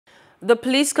The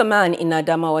police command in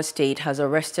Adamawa State has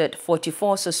arrested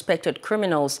 44 suspected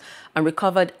criminals and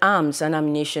recovered arms and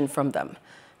ammunition from them.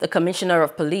 The Commissioner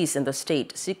of Police in the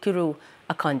state, Sikiru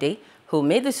Akande, who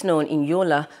made this known in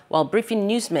Yola while briefing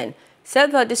newsmen,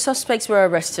 said that the suspects were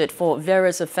arrested for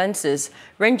various offences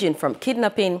ranging from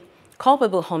kidnapping,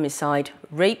 culpable homicide,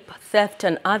 rape, theft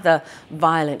and other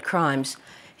violent crimes.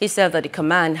 He said that the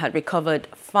command had recovered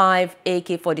 5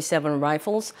 AK-47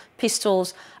 rifles,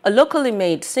 pistols, a locally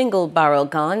made single-barrel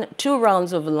gun, 2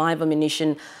 rounds of live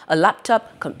ammunition, a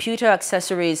laptop, computer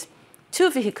accessories, 2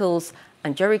 vehicles,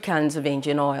 and jerry cans of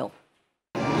engine oil.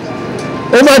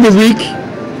 Over the week,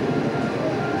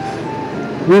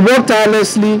 we worked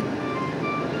tirelessly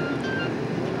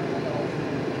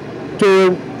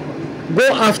to go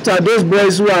after those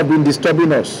boys who have been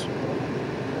disturbing us.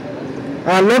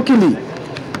 And luckily,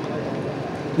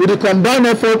 with the combined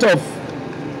effort of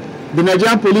the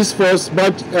Nigerian Police Force,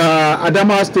 but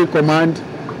Adamawa State Command,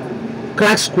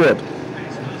 Crack Squad,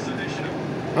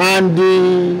 and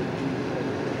the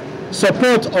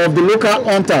support of the local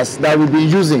hunters that we've been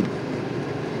using,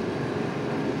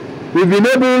 we've been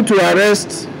able to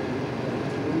arrest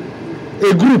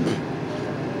a group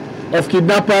of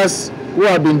kidnappers who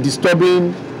have been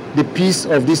disturbing the peace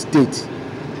of this state.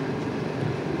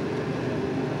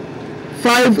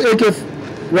 5 AK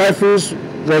rifles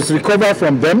was recovered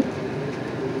from them,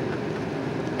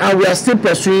 and we are still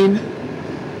pursuing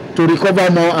to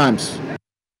recover more arms.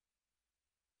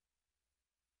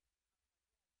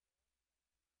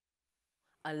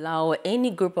 Allow any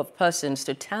group of persons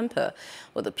to tamper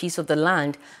with the peace of the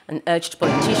land and urged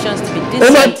politicians to be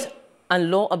decent and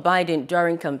law-abiding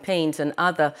during campaigns and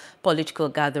other political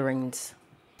gatherings.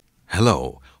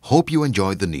 Hello, hope you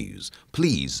enjoyed the news.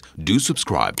 Please do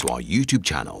subscribe to our YouTube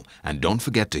channel and don't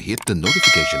forget to hit the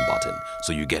notification button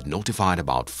so you get notified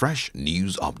about fresh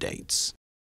news updates.